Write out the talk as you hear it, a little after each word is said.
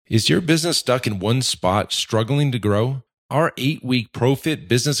Is your business stuck in one spot, struggling to grow? Our 8-week ProFit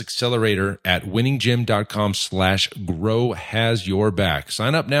Business Accelerator at winninggym.com/grow has your back.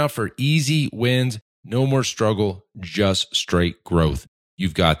 Sign up now for easy wins, no more struggle, just straight growth.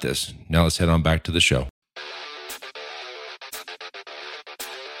 You've got this. Now let's head on back to the show.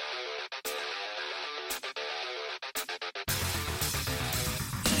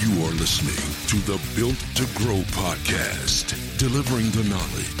 You are listening to the Built to Grow podcast, delivering the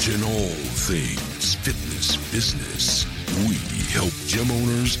knowledge in all things fitness business. We help gym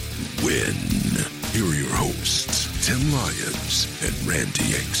owners win. Here are your hosts, Tim Lyons and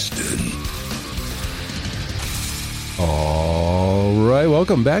Randy Exton. All right,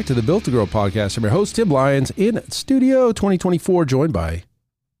 welcome back to the Built to Grow podcast. I'm your host, Tim Lyons, in Studio 2024, joined by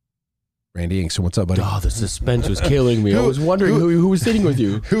Randy Exton. What's up, buddy? Oh, the suspense was killing me. I was wondering who was sitting with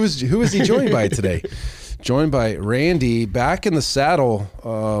you. Who is he joined by today? Joined by Randy, back in the saddle.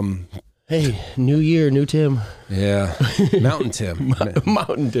 Hey, new year, new Tim. Yeah, Mountain Tim.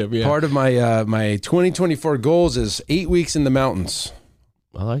 Mountain Tim, yeah. Part of my my 2024 goals is 8 weeks in the mountains.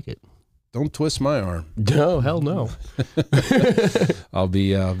 I like it. Don't twist my arm. No, hell no. I'll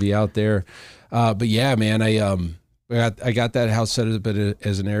be out there. But yeah, man, I got that house set up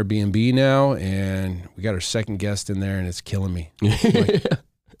as an Airbnb now, and we got our second guest in there, and it's killing me. Like,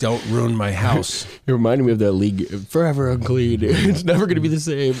 don't ruin my house. It reminded me of that league, forever unclean. It's never going to be the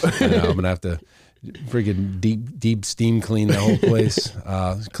same. I know, I'm going to have to freaking deep steam clean the whole place.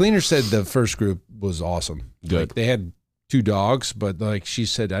 Cleaner said the first group was awesome. Good. Like, they had 2 dogs, but like she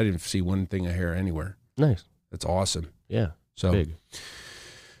said, I didn't see one thing of hair anywhere. Nice. That's awesome. Yeah. So big.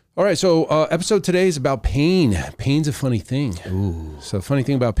 All right, so episode today is about pain. Pain's a funny thing. Ooh. So funny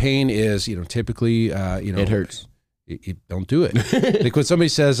thing about pain is, typically, it hurts. Don't do it. Like when somebody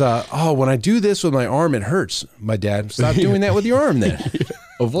says, "Oh, when I do this with my arm, it hurts." My dad, stop doing that with your arm. Then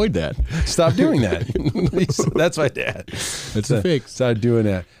Avoid that. stop doing that. That's my dad. That's a fix. Stop doing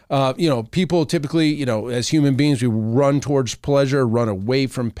that. People typically, as human beings, we run towards pleasure, run away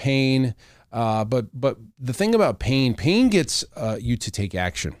from pain. But the thing about pain gets you to take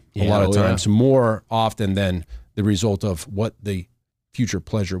action a lot of times, more often than the result of what the future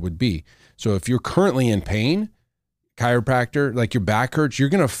pleasure would be. So if you're currently in pain, chiropractor, like your back hurts, you're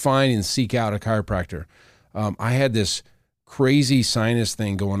going to find and seek out a chiropractor. I had this crazy sinus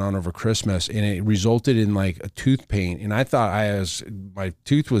thing going on over Christmas, and it resulted in like a tooth pain. And I thought my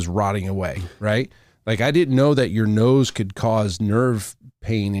tooth was rotting away, right? Like I didn't know that your nose could cause nerve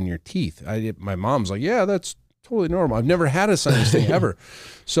pain in your teeth. My mom's like, yeah, that's totally normal. I've never had a sinus thing ever.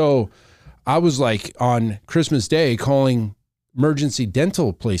 So I was like on Christmas Day calling emergency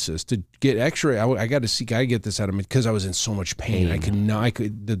dental places to get x-ray. I got to get this out of me because I was in so much pain.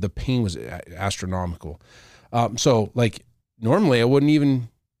 The pain was astronomical. So like normally I wouldn't even,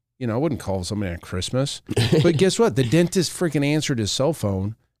 I wouldn't call somebody on Christmas, but guess what? The dentist freaking answered his cell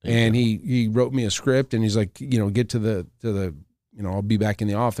phone and he wrote me a script and he's like, get to the I'll be back in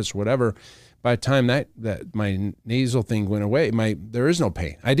the office or whatever. By the time that my nasal thing went away, there is no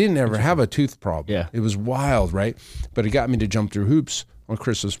pain. I didn't ever have a tooth problem. Yeah. It was wild, right? But it got me to jump through hoops on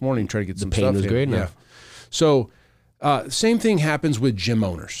Christmas morning, try to get some stuff in. The pain was great enough. So same thing happens with gym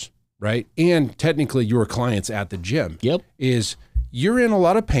owners, right? And technically your clients at the gym. Yep. Is you're in a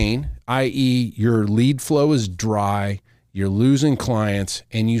lot of pain, i.e. your lead flow is dry, you're losing clients,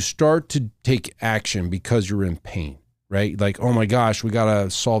 and you start to take action because you're in pain. Right? Like, oh my gosh, we got to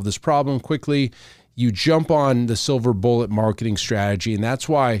solve this problem quickly. You jump on the silver bullet marketing strategy. And that's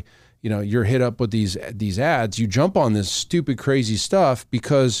why, you're hit up with these ads. You jump on this stupid, crazy stuff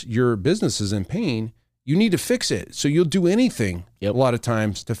because your business is in pain. You need to fix it. So you'll do anything a lot of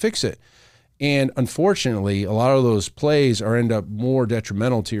times to fix it. And unfortunately, a lot of those plays end up more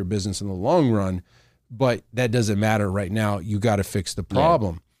detrimental to your business in the long run, but that doesn't matter right now. You got to fix the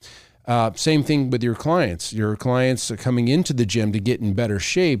problem. Yeah. Same thing with your clients. Your clients are coming into the gym to get in better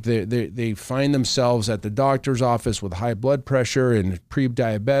shape. They find themselves at the doctor's office with high blood pressure and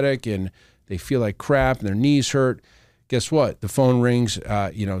pre-diabetic, and they feel like crap and their knees hurt. Guess what? The phone rings.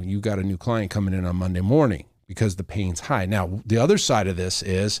 You got a new client coming in on Monday morning because the pain's high. Now, the other side of this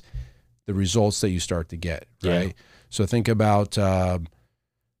is the results that you start to get, right? Yeah. So think about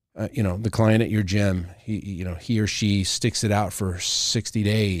the client at your gym, he or she sticks it out for 60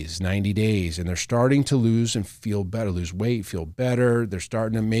 days, 90 days, and they're starting to lose and feel better, lose weight, feel better. They're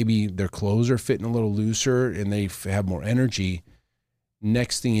starting to, maybe their clothes are fitting a little looser and they have more energy.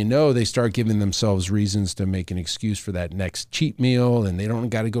 Next thing you know, they start giving themselves reasons to make an excuse for that next cheat meal, and they don't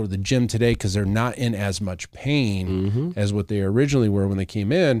got to go to the gym today because they're not in as much pain as what they originally were when they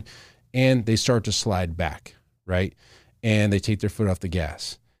came in, and they start to slide back, right? And they take their foot off the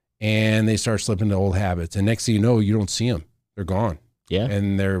gas. and they start slipping into old habits. And next thing you know, you don't see them. They're gone. Yeah.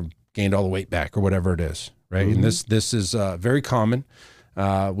 And they're gained all the weight back or whatever it is, right? Mm-hmm. And this is very common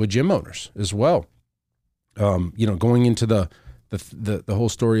with gym owners as well. Going into the whole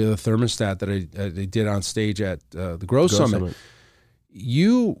story of the thermostat that I did on stage at the Grow Summit.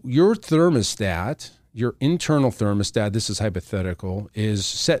 Your thermostat, your internal thermostat, this is hypothetical, is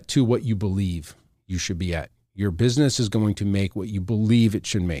set to what you believe you should be at. Your business is going to make what you believe it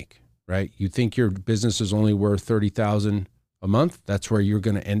should make, right? You think your business is only worth $30,000 a month. That's where you're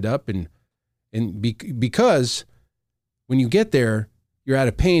going to end up. Because when you get there, you're out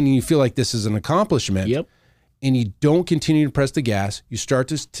of pain and you feel like this is an accomplishment. Yep. And you don't continue to press the gas, you start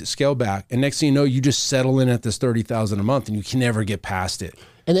to scale back, and next thing you know, you just settle in at this $30,000 a month, and you can never get past it.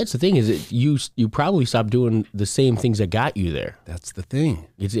 And that's the thing is that you probably stopped doing the same things that got you there. That's the thing.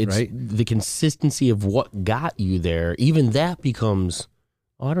 It's right? The consistency of what got you there. Even that becomes,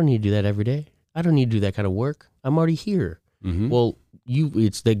 I don't need to do that every day. I don't need to do that kind of work. I'm already here. Mm-hmm. Well,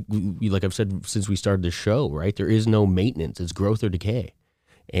 like I've said since we started the show, right? There is no maintenance. It's growth or decay.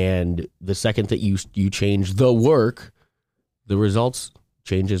 And the second that you change the work, the results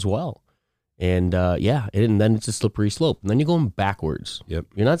change as well. And and then it's a slippery slope. And then you're going backwards. Yep.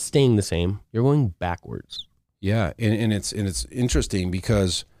 You're not staying the same. You're going backwards. Yeah, and it's interesting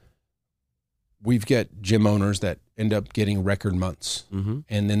because we've got gym owners that end up getting record months, Mm-hmm.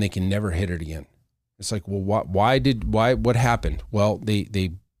 and then they can never hit it again. It's like, well, what happened? Well,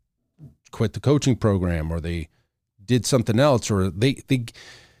 they quit the coaching program, or they did something else, or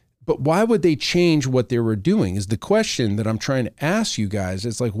but why would they change what they were doing is the question that I'm trying to ask you guys.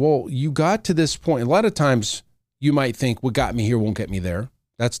 It's like, well, you got to this point. A lot of times you might think what got me here won't get me there.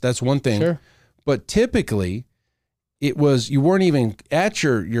 That's one thing. Sure. But typically it was, you weren't even at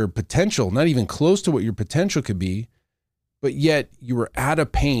your potential, not even close to what your potential could be, but yet you were out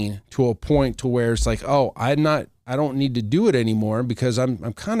of pain to a point to where it's like, oh, I don't need to do it anymore because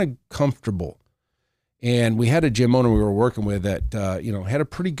I'm kind of comfortable. And we had a gym owner we were working with that, had a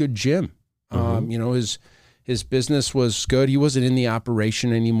pretty good gym. Mm-hmm. His business was good. He wasn't in the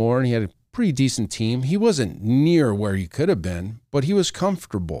operation anymore, and he had a pretty decent team. He wasn't near where he could have been, but he was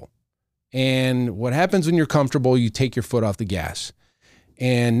comfortable. And what happens when you're comfortable, you take your foot off the gas.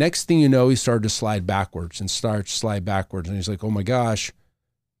 And next thing you know, he started to slide backwards. And he's like, oh my gosh,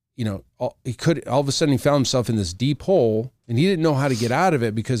 all of a sudden he found himself in this deep hole, and he didn't know how to get out of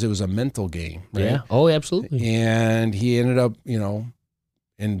it because it was a mental game. Right? Yeah. Oh, absolutely. And he ended up,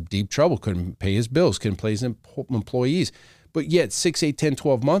 in deep trouble, couldn't pay his bills, couldn't pay his employees. But yet 6, 8, 10,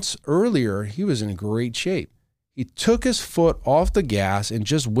 12 months earlier, he was in great shape. He took his foot off the gas and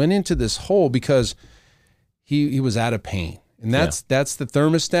just went into this hole because he was out of pain. And that's the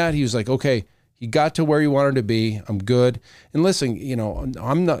thermostat. He was like, okay, he got to where he wanted to be. I'm good. And listen,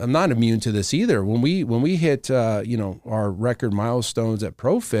 I'm not immune to this either. When we hit our record milestones at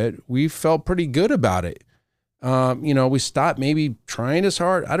ProFit, we felt pretty good about it. We stopped maybe trying as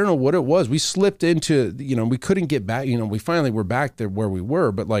hard. I don't know what it was. We slipped into, we couldn't get back. We finally were back there where we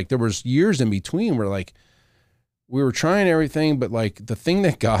were, but like there was years in between where like we were trying everything, but like the thing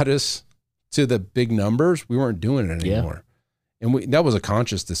that got us to the big numbers, we weren't doing it anymore. And that was a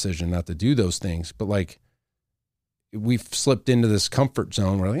conscious decision not to do those things. But like we've slipped into this comfort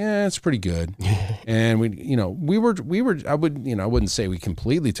zone. We're like, it's pretty good. And we were, I wouldn't say we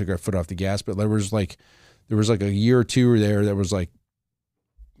completely took our foot off the gas, but there was like a year or two there that was like,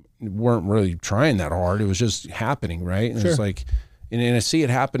 weren't really trying that hard. It was just happening. Right. And Sure. It's like, and I see it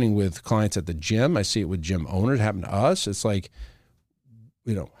happening with clients at the gym. I see it with gym owners. It happened to us. It's like,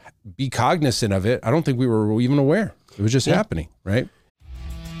 be cognizant of it. I don't think we were even aware. It was just happening, right?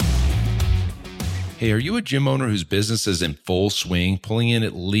 Hey, are you a gym owner whose business is in full swing, pulling in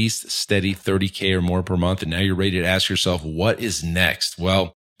at least steady $30K or more per month, and now you're ready to ask yourself, what is next?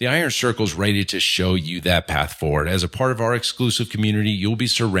 Well, the Iron Circle is ready to show you that path forward. As a part of our exclusive community, you'll be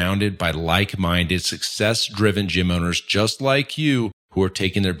surrounded by like-minded, success-driven gym owners just like you who are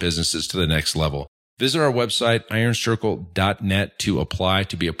taking their businesses to the next level. Visit our website, ironcircle.net, to apply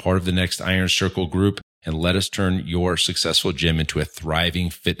to be a part of the next Iron Circle group, and let us turn your successful gym into a thriving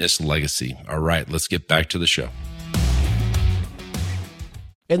fitness legacy. All right, let's get back to the show.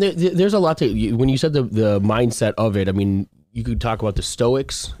 And there's a lot to, when you said the mindset of it, I mean, you could talk about the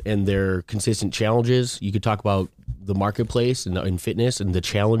Stoics and their consistent challenges. You could talk about the marketplace and in fitness and the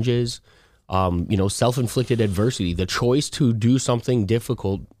challenges, self-inflicted adversity, the choice to do something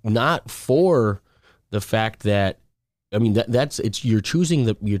difficult, not for the fact that, I mean, you're choosing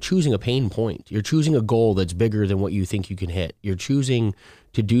a pain point. You're choosing a goal that's bigger than what you think you can hit. You're choosing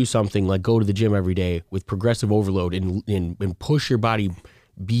to do something like go to the gym every day with progressive overload and push your body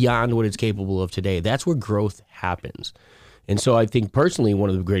beyond what it's capable of today. That's where growth happens. And so I think personally, one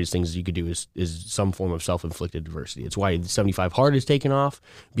of the greatest things you could do is some form of self-inflicted adversity. It's why 75 Hard is taken off,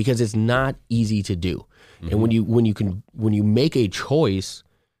 because it's not easy to do. And when you make a choice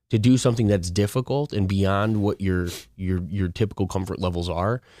to do something that's difficult and beyond what your typical comfort levels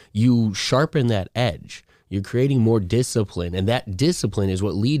are, you sharpen that edge. You're creating more discipline, and that discipline is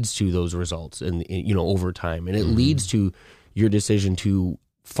what leads to those results and over time. And it leads to your decision to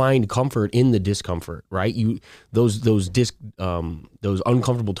find comfort in the discomfort, right? Those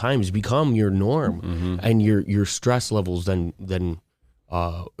uncomfortable times become your norm, and your stress levels or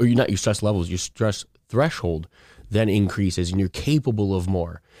you're not your stress levels, your stress threshold then increases, and you're capable of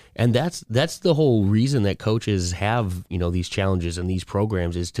more. And that's the whole reason that coaches have these challenges and these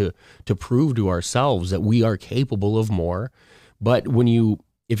programs, is to prove to ourselves that we are capable of more. But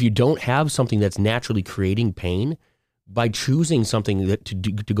if you don't have something that's naturally creating pain, by choosing something that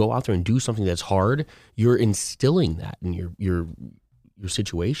to go out there and do something that's hard, you're instilling that in your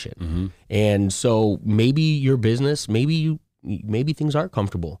situation. And so maybe your business, maybe things aren't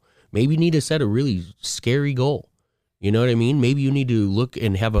comfortable. Maybe you need to set a really scary goal. You know what I mean? Maybe you need to look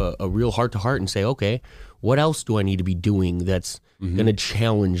and have a real heart-to-heart and say, okay, what else do I need to be doing that's going to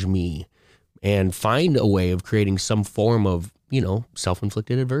challenge me? And find a way of creating some form of,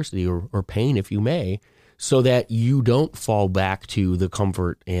 self-inflicted adversity or pain, if you may, so that you don't fall back to the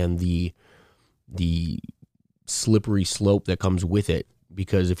comfort and the slippery slope that comes with it.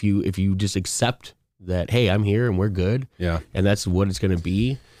 Because if you just accept that, hey, I'm here and we're good, and that's what it's going to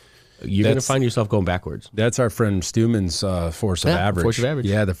be, you're going to find yourself going backwards. That's our friend Stewman's force of average. Force of average.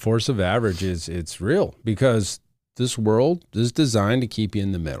 Yeah, the force of average it's real, because this world is designed to keep you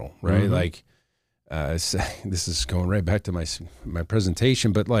in the middle, right? Like, this is going right back to my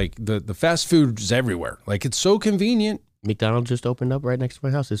presentation, but like the fast food is everywhere. Like, it's so convenient. McDonald's just opened up right next to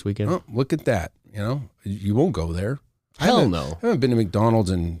my house this weekend. Oh, look at that. You won't go there. Hell no. I haven't been to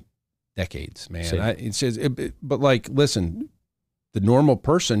McDonald's in decades, man. But like, listen, the normal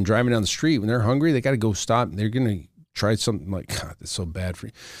person driving down the street, when they're hungry, they got to go stop. They're going to try something like, God, that's so bad for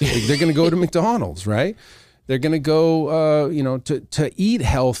you. They're going to go to McDonald's, right? They're going to go, to eat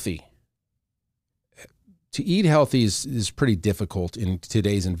healthy. To eat healthy is pretty difficult in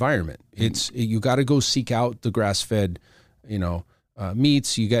today's environment. You got to go seek out the grass-fed,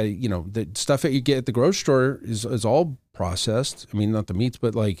 meats. You got the stuff that you get at the grocery store is all processed. I mean, not the meats,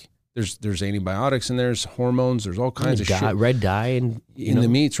 but like there's antibiotics and there's hormones. There's all kinds of shit. Red dye in the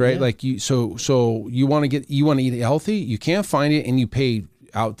meats, right? Yeah. Like so you want to eat healthy. You can't find it, and you pay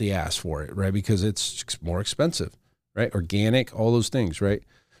out the ass for it, right? Because it's more expensive, right? Organic, all those things, right?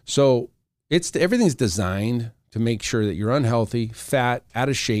 So everything's designed to make sure that you're unhealthy, fat, out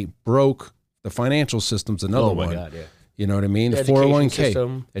of shape, broke. The financial system's another one. Oh my God, yeah. You know what I mean? The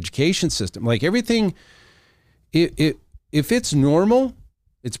 401k, education system, like everything. If it's normal,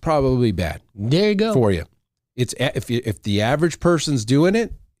 it's probably bad. There you go. For you. It's if the average person's doing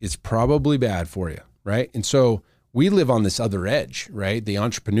it, it's probably bad for you, right? And so we live on this other edge, right? The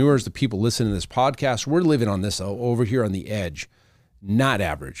entrepreneurs, the people listening to this podcast, we're living on this over here on the edge, not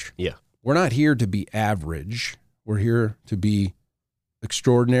average. Yeah. We're not here to be average. We're here to be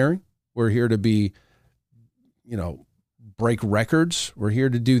extraordinary. We're here to be, break records. We're here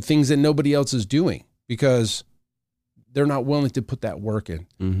to do things that nobody else is doing, because they're not willing to put that work in.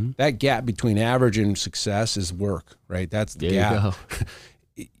 Mm-hmm. That gap between average and success is work, right? That's the gap.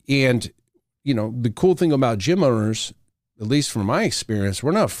 And, the cool thing about gym owners, at least from my experience,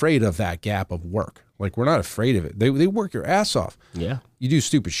 we're not afraid of that gap of work. Like, we're not afraid of it. They work your ass off. Yeah. You do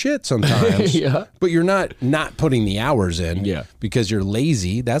stupid shit sometimes, but you're not putting the hours in because you're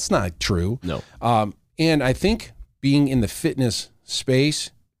lazy. That's not true. No. And I think being in the fitness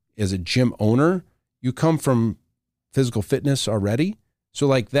space as a gym owner, you come from physical fitness already. So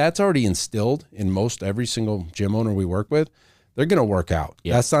like, that's already instilled in every single gym owner we work with. They're going to work out.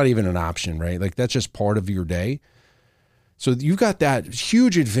 Yeah. That's not even an option, right? Like, that's just part of your day. So you've got that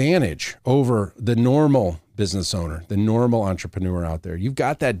huge advantage over the normal business owner, the normal entrepreneur out there. You've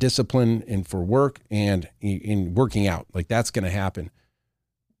got that discipline for work and in working out. Like, that's going to happen.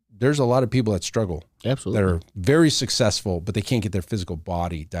 There's a lot of people that struggle. Absolutely. That are very successful, but they can't get their physical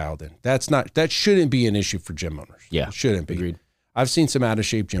body dialed in. That shouldn't be an issue for gym owners. Yeah. It shouldn't be. Agreed. I've seen some out of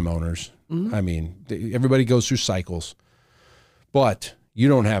shape gym owners. Mm-hmm. I mean, everybody goes through cycles, but you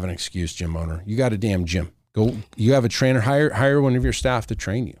don't have an excuse, gym owner. You got a damn gym. Go. You have a trainer. Hire one of your staff to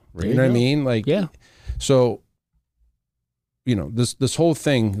train you. Right? You know what I mean? Like, yeah. So, this whole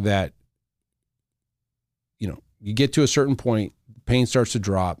thing that, you get to a certain point, pain starts to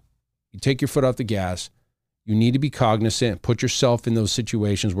drop. You take your foot off the gas. You need to be cognizant, put yourself in those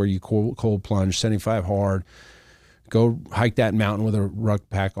situations where you cold plunge, 75 hard, go hike that mountain with a ruck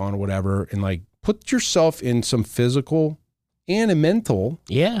pack on or whatever, and like put yourself in some physical and a mental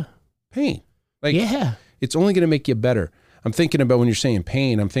pain. Like, it's only going to make you better. I'm thinking about when you're saying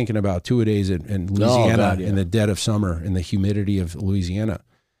pain, I'm thinking about 2-a-days in Louisiana in the dead of summer in the humidity of Louisiana.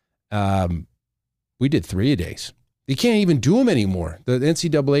 We did 3-a-days. You can't even do them anymore. The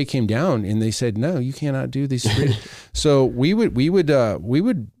NCAA came down and they said, no, you cannot do these 3. So we would, it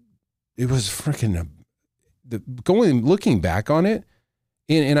was freaking looking back on it.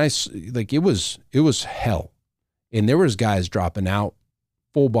 And I like, it was hell. And there was guys dropping out,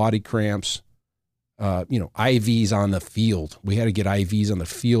 full body cramps, IVs on the field. We had to get IVs on the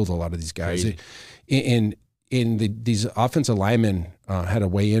field. A lot of these guys, these offensive linemen had a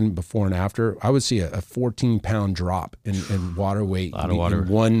weigh in before and after. I would see a 14-pound drop in water weight. A lot of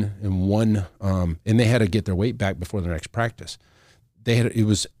water. In one, and they had to get their weight back before their next practice. It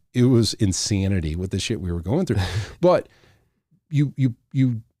was insanity with the shit we were going through. But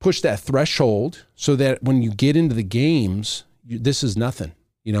you push that threshold so that when you get into the games, this is nothing.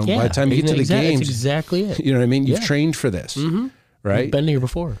 By the time you get to the games, that's exactly it. You know what I mean? You've trained for this. Mm-hmm. Right? You've been here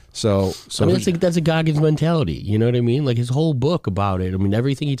before. So I mean, that's a Goggins mentality. You know what I mean? Like his whole book about it. I mean,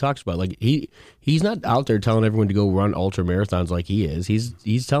 everything he talks about. Like he's not out there telling everyone to go run ultra marathons like he is.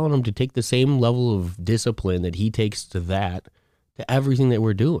 He's telling them to take the same level of discipline that he takes to everything that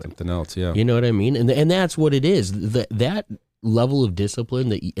we're doing. Something else, yeah. You know what I mean? And that's what it is. That level of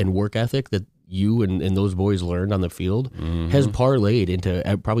discipline and work ethic that you and those boys learned on the field has parlayed into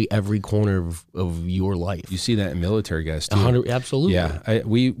probably every corner of your life. You see that in military guys too. Absolutely. Yeah.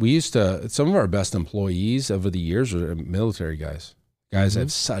 We used to, some of our best employees over the years are military guys. Guys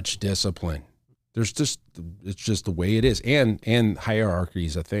have such discipline. It's just the way it is. And hierarchy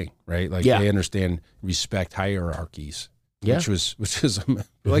is a thing, right? Like they understand, respect hierarchies. Yeah. Which is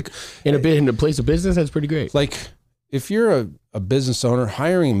like in a place of business, that's pretty great. Like, if you're a business owner,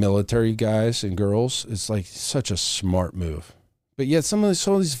 hiring military guys and girls, it's like such a smart move. But yet some of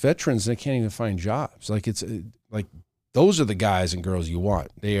these veterans, they can't even find jobs. Like it's like those are the guys and girls you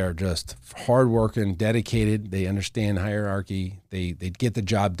want. They are just hardworking, dedicated. They understand hierarchy. They get the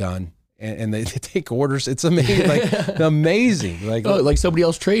job done. And they take orders. It's amazing, amazing. Like somebody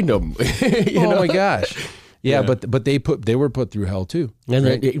else trained them. My gosh. Yeah, but they were put through hell too. And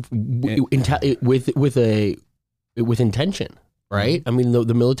right? with intention, right? I mean,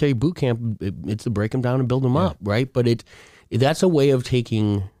 the military boot camp, it's to break them down and build them up, right? But that's a way of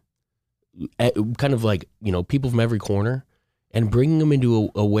taking kind of like, people from every corner and bringing them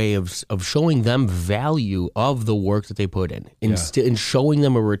into a way of showing them value of the work that they put in and showing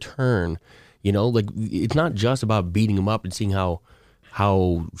them a return, like it's not just about beating them up and seeing how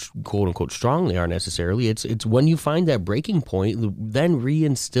quote unquote strong they are necessarily. It's when you find that breaking point, then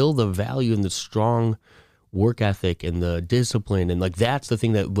reinstill the value in the strong work ethic and the discipline, and like that's the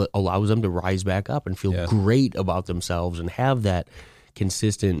thing that allows them to rise back up and feel great about themselves and have that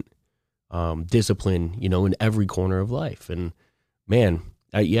consistent discipline, in every corner of life. And man,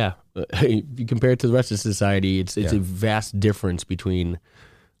 you compare it to the rest of society, it's a vast difference between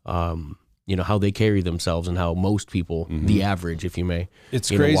how they carry themselves and how most people, the average, if you may, it's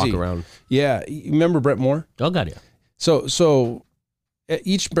crazy, walk around. Yeah, you remember Brett Moore? Oh God, yeah. So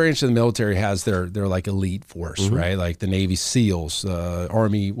each branch of the military has their like elite force, right? Like the Navy SEALs,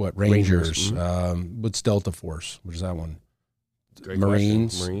 Army, Rangers, what's Delta Force? What is that one? Great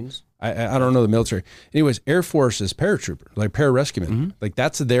Marines. question. Marines. I don't know the military. Anyways, Air Force is paratrooper, like pararescuemen. Like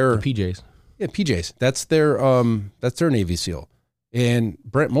that's their PJs. Yeah, PJs. That's their Navy SEAL. And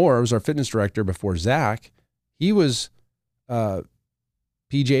Brent Moore was our fitness director before Zach. He was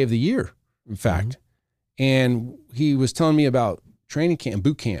PJ of the year, in fact. And he was telling me about training camp,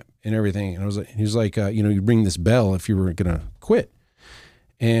 boot camp, and everything. And he was like, you ring this bell if you were going to quit.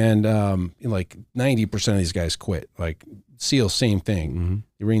 And like 90% of these guys quit. Like SEAL, same thing.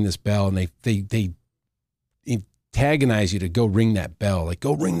 You ring this bell, and they antagonize you to go ring that bell. Like,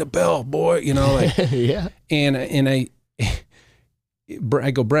 go ring the bell, boy. Yeah. And I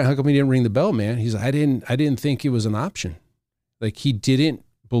go, Brent, how come he didn't ring the bell, man? He's like, I didn't think it was an option. Like, he didn't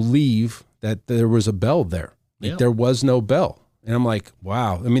believe that there was a bell there. Like, there was no bell. And I'm like,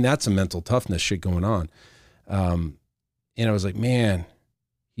 wow. I mean, that's a mental toughness shit going on. And I was like, man,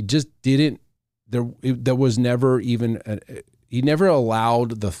 he just didn't, there was never even, he never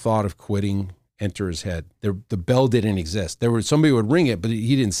allowed the thought of quitting enter his head. The bell didn't exist. Somebody would ring it, but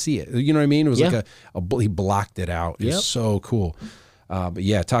he didn't see it. You know what I mean? It was like he blocked it out. It was so cool. But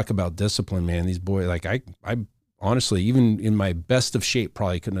yeah, talk about discipline, man. These boys, like I honestly, even in my best of shape,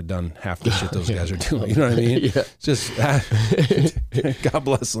 probably couldn't have done half the shit those guys are doing. You know what I mean? Yeah. Just God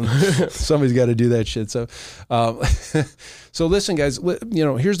bless them. Somebody's got to do that shit. So, so listen, guys.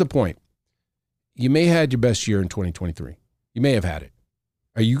 Here's the point. You may have had your best year in 2023. You may have had it.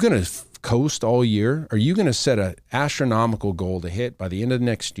 Are you going to coast all year? Are you going to set an astronomical goal to hit by the end of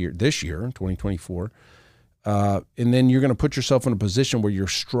this year, 2024? And then you're going to put yourself in a position where you're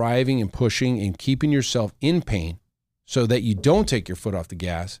striving and pushing and keeping yourself in pain so that you don't take your foot off the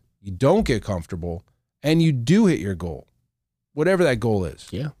gas, you don't get comfortable, and you do hit your goal, whatever that goal is.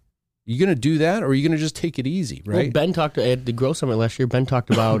 Yeah. You going to do that, or are you going to just take it easy, right? Well, Ben talked at the Grow Summit last year. Ben talked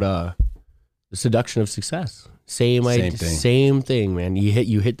about the seduction of success. Same thing, man.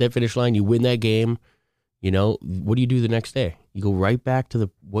 You hit that finish line, you win that game. What do you do the next day? You go right back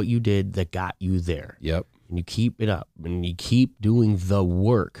to what you did that got you there. Yep. And you keep it up, and you keep doing the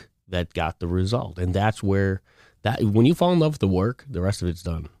work that got the result. And that's where when you fall in love with the work, the rest of it's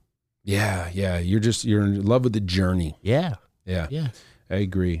done. Yeah. You're in love with the journey. Yeah. I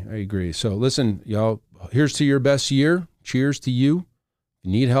agree. So listen, y'all, here's to your best year. Cheers to you. If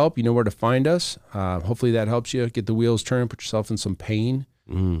you need help, you know where to find us. Hopefully that helps you get the wheels turning, put yourself in some pain.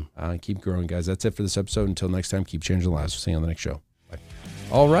 Keep growing, guys. That's it for this episode. Until next time, keep changing lives. We'll see you on the next show. Bye.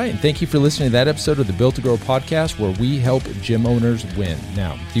 All right, and thank you for listening to that episode of the Built to Grow podcast, where we help gym owners win.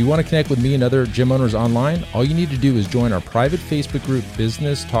 Now, do you want to connect with me and other gym owners online? All you need to do is join our private Facebook group,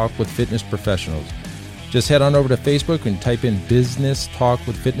 Business Talk with Fitness Professionals. Just head on over to Facebook and type in Business Talk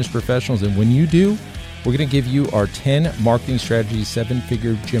with Fitness Professionals, and when you do, we're going to give you our 10 marketing strategies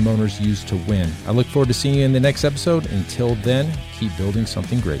 7-figure gym owners use to win. I look forward to seeing you in the next episode. Until then, keep building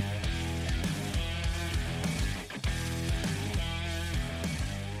something great.